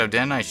I'd catch up,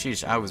 didn't I?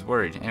 Sheesh, I was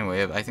worried.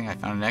 Anyway, I think I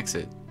found an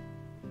exit.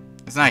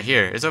 It's not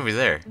here. It's over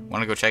there.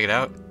 Want to go check it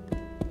out?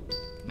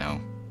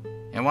 No.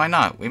 Then why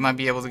not? We might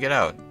be able to get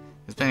out.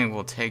 This painting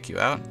will take you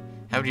out.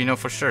 How do you know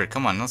for sure?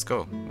 Come on, let's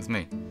go with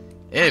me.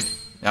 Ib!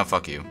 No,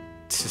 fuck you.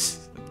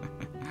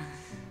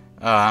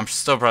 I'm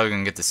still probably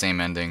gonna get the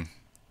same ending.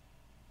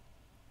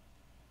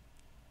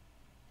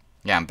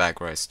 Yeah, I'm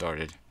back where I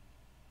started.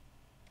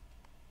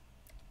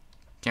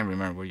 Can't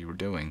remember what you were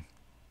doing.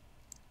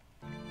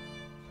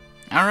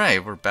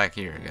 Alright, we're back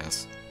here, I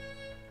guess.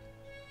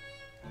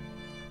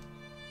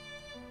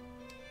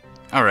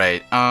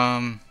 Alright,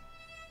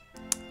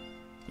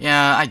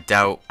 yeah, I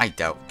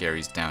doubt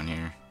Gary's down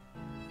here.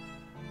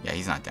 Yeah,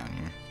 he's not down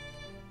here.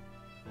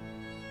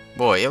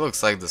 Boy, it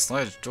looks like the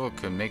sledge jolt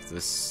could make the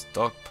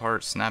stalk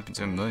part snap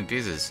into a million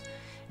pieces.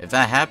 If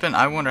that happened,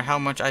 I wonder how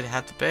much I'd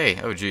have to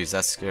pay. Oh jeez,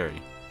 that's scary.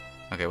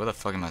 Okay, what the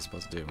fuck am I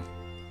supposed to do?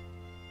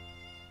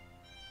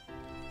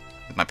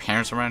 Is my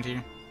parents around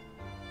here?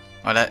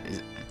 Oh, are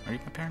you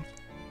my parents?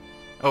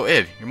 Oh,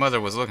 Ib, your mother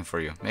was looking for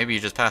you. Maybe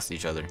you just passed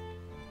each other.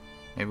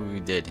 Maybe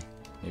we did.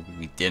 Maybe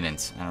we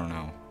didn't. I don't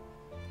know.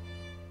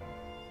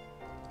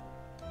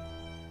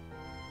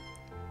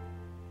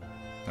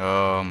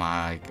 Oh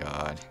my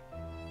god.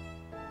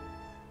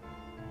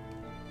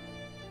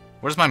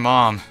 Where's my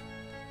mom?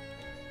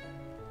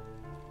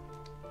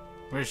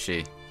 Where is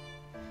she?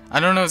 I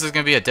don't know if it's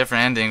gonna be a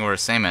different ending or a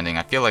same ending.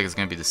 I feel like it's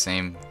gonna be the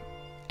same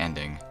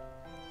ending.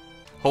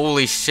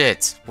 Holy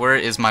shit, where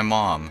is my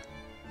mom?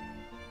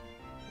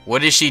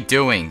 What is she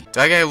doing? Do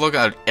I gotta look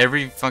at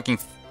every fucking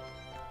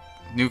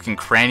nook and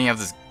cranny of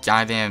this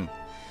goddamn...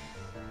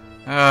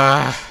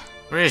 where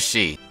is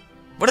she?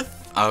 What if...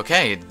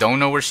 Okay, don't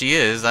know where she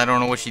is. I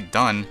don't know what she's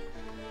done.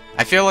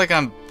 I feel like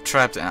I'm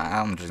trapped...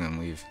 I'm just gonna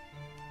leave.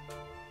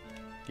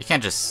 You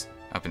can't just...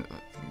 You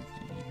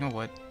know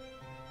what?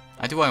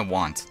 I do what I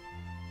want.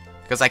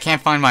 Because I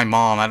can't find my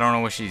mom. I don't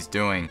know what she's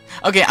doing.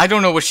 Okay, I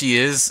don't know what she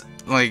is.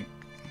 Like...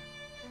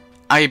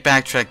 I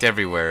backtracked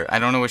everywhere. I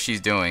don't know what she's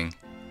doing.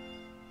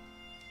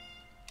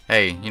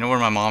 Hey, you know where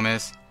my mom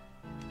is?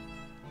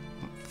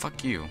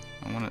 Fuck you.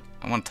 I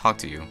wanna talk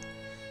to you.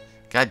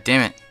 God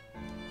damn it.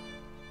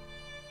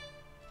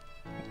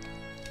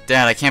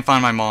 Dad, I can't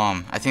find my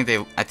mom. I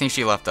think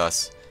she left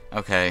us.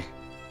 Okay.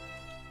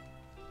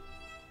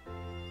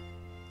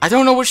 I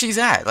don't know where she's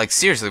at. Like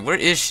seriously, where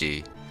is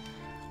she?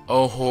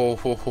 Oh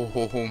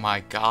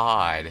my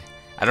god.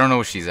 I don't know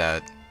where she's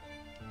at.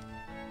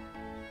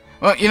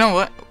 Well, you know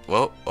what?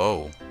 Well,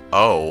 oh.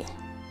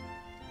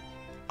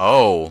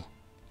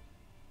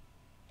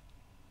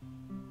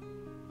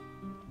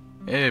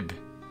 Ib.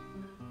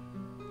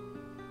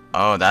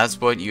 Oh, that's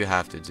what you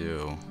have to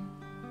do.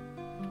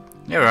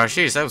 Yeah,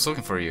 Rashish, I was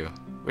looking for you.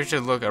 We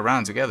should look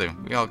around together.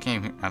 We all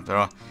came here after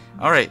all.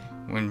 Alright,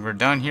 when we're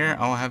done here,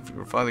 I'll have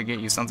your father get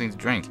you something to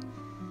drink.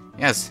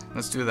 Yes,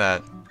 let's do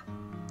that.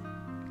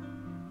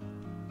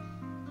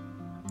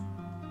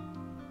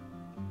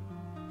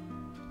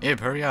 Ib,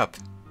 hurry up.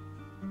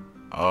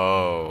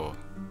 Oh.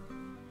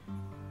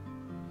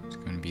 It's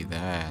gonna be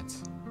that.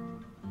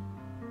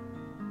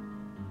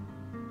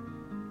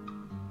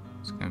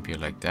 It's gonna be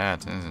like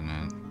that, isn't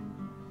it?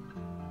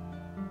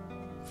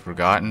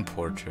 Forgotten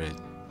portrait.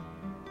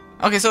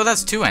 Okay, so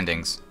that's 2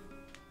 endings.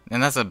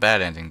 And that's a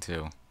bad ending,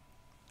 too.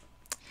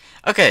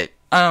 Okay,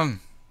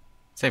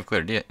 save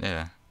cleared,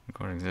 yeah.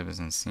 Record exhibits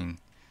and scene.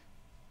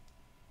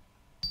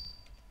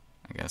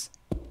 I guess.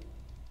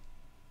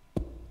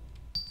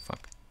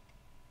 Fuck.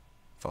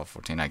 Fall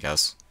 14, I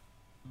guess.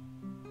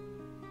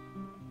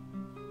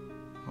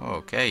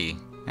 Okay,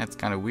 that's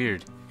kind of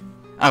weird.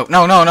 Oh,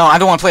 no, I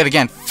don't want to play it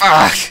again.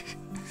 Fuck!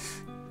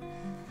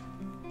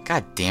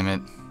 God damn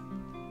it.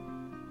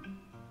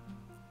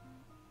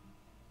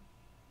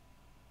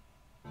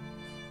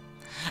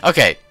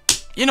 Okay,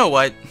 you know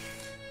what?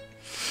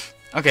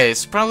 Okay,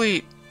 it's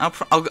probably... I'll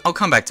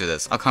come back to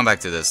this. I'll come back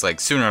to this, like,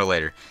 sooner or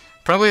later.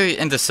 Probably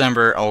in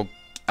December, I'll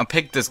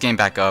pick this game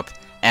back up,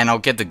 and I'll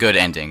get the good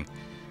ending.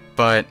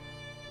 But...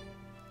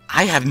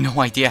 I have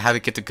no idea how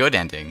to get the good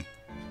ending.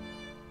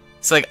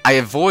 It's like, I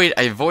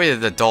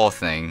avoided the doll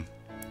thing,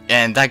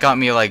 and that got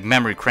me, like,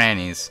 memory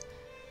crannies.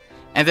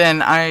 And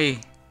then I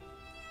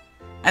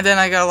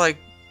got, like...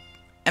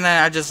 And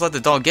then I just let the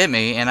doll get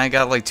me, and I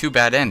got like 2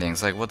 bad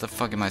endings. Like, what the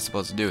fuck am I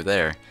supposed to do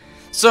there?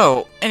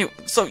 So, anyway,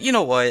 so you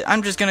know what?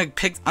 I'm just gonna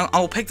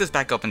I'll pick this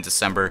back up in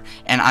December,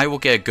 and I will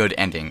get a good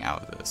ending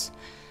out of this.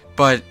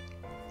 But,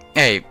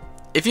 hey,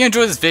 if you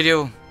enjoyed this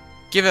video,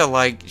 give it a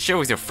like, share it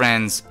with your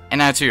friends,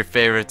 and add it to your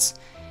favorites.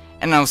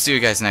 And I'll see you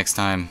guys next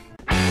time.